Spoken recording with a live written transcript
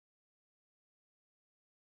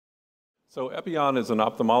So Epion is an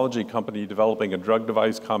ophthalmology company developing a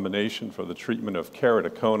drug-device combination for the treatment of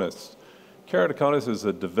keratoconus. Keratoconus is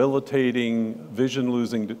a debilitating,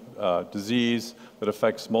 vision-losing disease that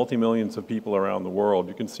affects multi-millions of people around the world.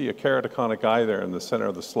 You can see a keratoconic eye there in the center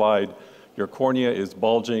of the slide. Your cornea is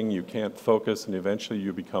bulging, you can't focus, and eventually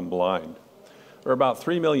you become blind. There are about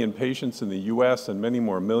 3 million patients in the US and many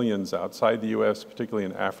more millions outside the US, particularly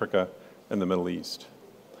in Africa and the Middle East.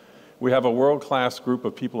 We have a world-class group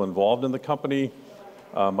of people involved in the company.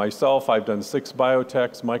 Myself, I've done 6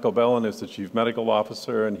 biotechs. Michael Bellin is the Chief Medical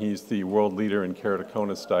Officer, and he's the world leader in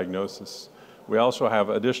keratoconus diagnosis. We also have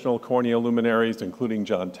additional corneal luminaries, including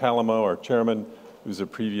John Talamo, our chairman, who's a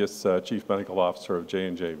previous Chief Medical Officer of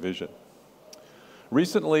J&J Vision.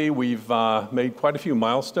 Recently, we've made quite a few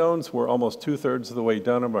milestones. We're almost 2/3 of the way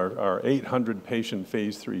done of our 800-patient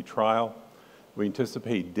phase 3 trial. We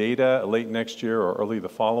anticipate data late next year or early the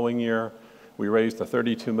following year. We raised a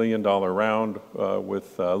 $32 million round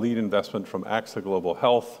with lead investment from AXA Global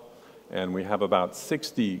Health, and we have about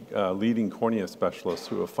 60 leading cornea specialists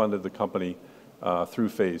who have funded the company through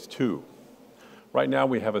phase 2. Right now,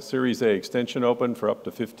 we have a Series A extension open for up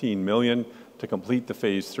to $15 million to complete the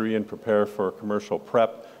phase 3 and prepare for commercial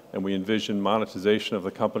prep, and we envision monetization of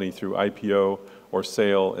the company through IPO or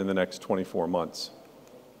sale in the next 24 months.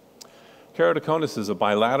 Keratoconus is a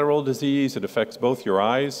bilateral disease. It affects both your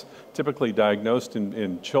eyes, typically diagnosed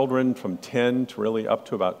in children from 10 to really up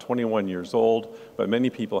to about 21 years old, but many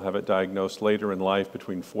people have it diagnosed later in life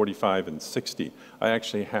between 45 and 60. I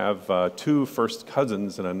actually have 2 first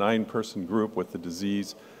cousins in a 9-person group with the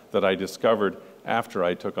disease that I discovered after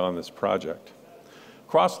I took on this project.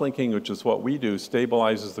 Cross-linking, which is what we do,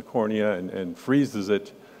 stabilizes the cornea and freezes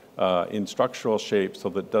it in structural shape so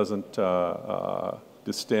that it doesn't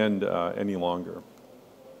distend any longer.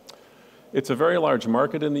 It's a very large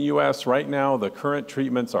market in the US. Right now, the current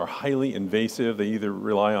treatments are highly invasive. They either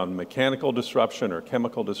rely on mechanical disruption or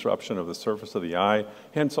chemical disruption of the surface of the eye.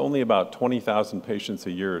 Hence, only about 20,000 patients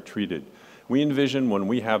a year are treated. We envision when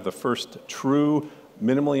we have the first true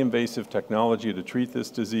minimally invasive technology to treat this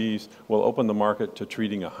disease, we'll open the market to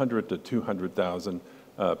treating 100 to 200,000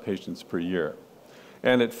 patients per year.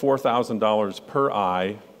 And at $4,000 per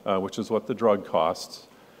eye, which is what the drug costs,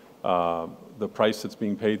 the price that's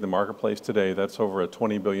being paid in the marketplace today, that's over a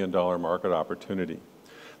 $20 billion market opportunity.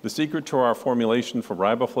 The secret to our formulation for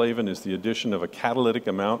riboflavin is the addition of a catalytic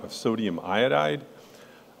amount of sodium iodide.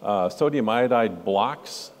 Sodium iodide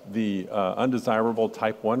blocks the undesirable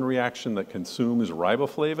type 1 reaction that consumes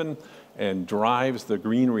riboflavin and drives the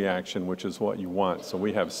green reaction, which is what you want. So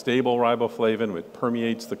we have stable riboflavin, which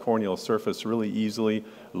permeates the corneal surface really easily,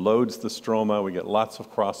 loads the stroma, we get lots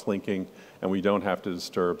of cross-linking, and we don't have to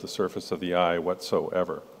disturb the surface of the eye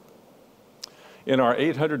whatsoever. In our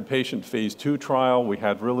 800-patient phase 2 trial, we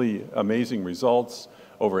had really amazing results.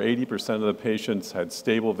 Over 80% of the patients had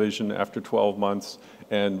stable vision after 12 months.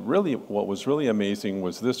 And really, what was really amazing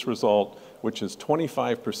was this result, which is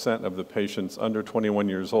 25% of the patients under 21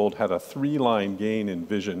 years old had a 3-line gain in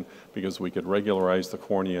vision because we could regularize the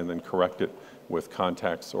cornea and then correct it with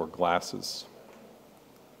contacts or glasses.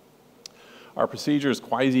 Our procedure is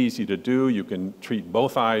quite easy to do. You can treat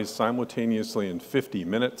both eyes simultaneously in 50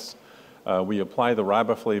 minutes. We apply the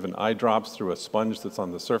riboflavin eye drops through a sponge that's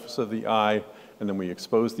on the surface of the eye, and then we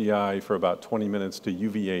expose the eye for about 20 minutes to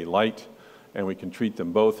UVA light, and we can treat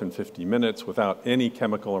them both in 50 minutes without any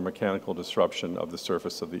chemical or mechanical disruption of the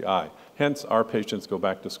surface of the eye. Hence, our patients go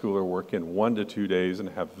back to school or work in 1 to 2 days and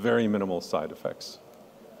have very minimal side effects.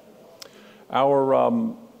 Our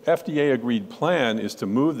FDA-agreed plan is to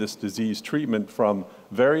move this disease treatment from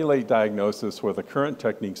very late diagnosis, where the current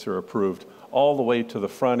techniques are approved, all the way to the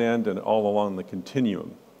front end and all along the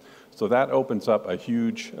continuum. So that opens up a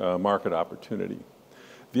huge market opportunity.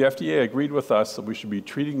 The FDA agreed with us that we should be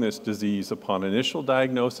treating this disease upon initial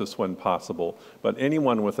diagnosis when possible, but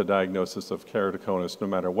anyone with a diagnosis of keratoconus, no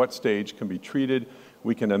matter what stage, can be treated.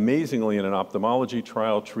 We can amazingly, in an ophthalmology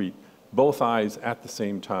trial, treat both eyes at the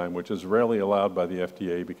same time, which is rarely allowed by the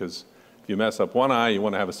FDA because if you mess up one eye, you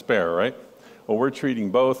want to have a spare, right? Well, we're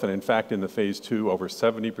treating both, and in fact, in the phase 2, over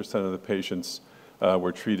 70% of the patients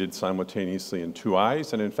were treated simultaneously in 2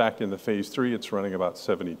 eyes, and in fact, in the phase 3, it's running about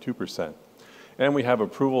 72%. And we have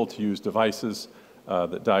approval to use devices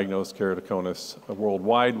that diagnose keratoconus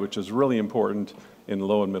worldwide, which is really important in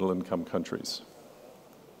low and middle income countries.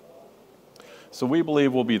 So we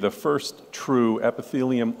believe we'll be the first true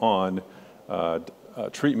epithelium-on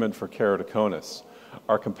treatment for keratoconus.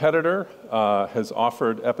 Our competitor has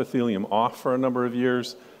offered epithelium off for a number of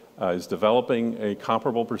years, is developing a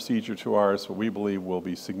comparable procedure to ours, what we believe will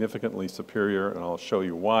be significantly superior, and I'll show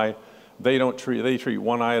you why. They treat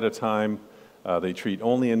one eye at a time. They treat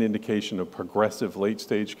only an indication of progressive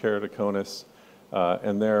late-stage keratoconus,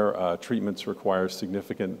 and their treatments require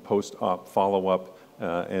significant post-op follow-up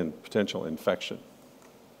and potential infection.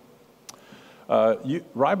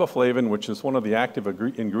 Riboflavin, which is one of the active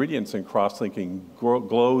ingredients in cross-linking,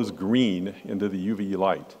 glows green into the UV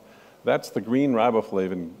light. That's the green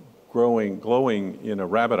riboflavin glowing in a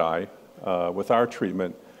rabbit eye with our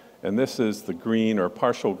treatment, and this is the green or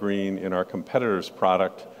partial green in our competitor's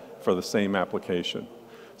product for the same application.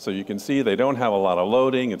 So you can see they don't have a lot of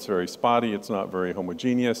loading, it's very spotty, it's not very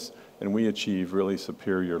homogeneous, and we achieve really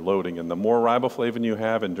superior loading. And the more riboflavin you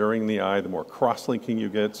have enduring the eye, the more cross-linking you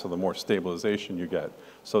get, so the more stabilization you get,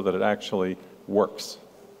 so that it actually works.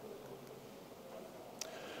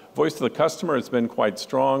 Voice of the customer has been quite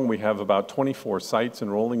strong. We have about 24 sites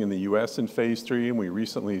enrolling in the US in phase 3, and we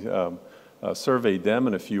recently surveyed them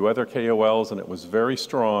and a few other KOLs, and it was very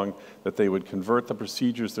strong that they would convert the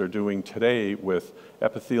procedures they're doing today with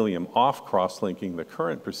epithelium off cross-linking, the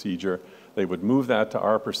current procedure. They would move that to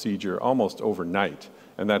our procedure almost overnight,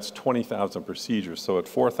 and that's 20,000 procedures. So at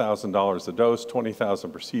 $4,000 a dose,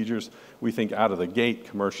 20,000 procedures, we think out of the gate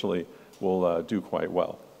commercially will do quite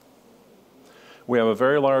well. We have a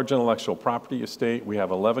very large intellectual property estate. We have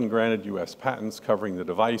 11 granted US patents covering the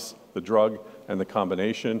device, the drug, and the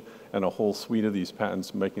combination, and a whole suite of these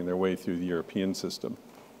patents making their way through the European system.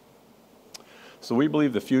 So we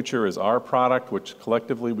believe the future is our product, which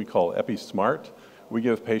collectively we call EpiSmart. We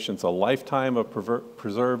give patients a lifetime of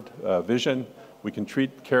preserved vision. We can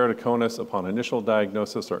treat keratoconus upon initial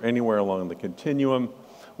diagnosis or anywhere along the continuum.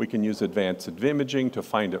 We can use advanced imaging to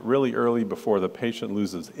find it really early before the patient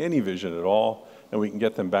loses any vision at all, and we can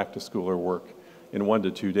get them back to school or work in 1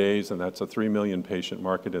 to 2 days, and that's a 3 million patient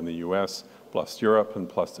market in the US, plus Europe and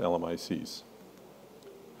plus LMICs.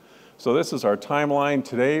 So this is our timeline.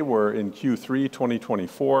 Today we're in Q3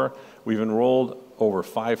 2024. We've enrolled over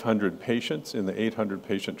 500 patients in the 800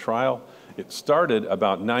 patient trial. It started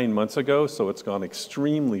about 9 months ago, so it's gone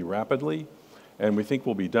extremely rapidly. And we think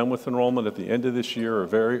we'll be done with enrollment at the end of this year or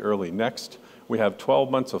very early next. We have 12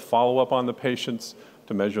 months of follow-up on the patients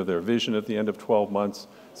to measure their vision at the end of 12 months.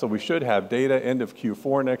 So we should have data end of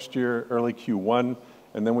Q4 next year, early Q1,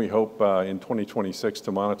 and then we hope in 2026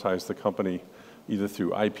 to monetize the company either through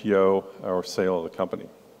IPO or sale of the company.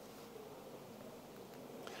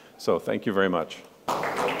 So thank you very much.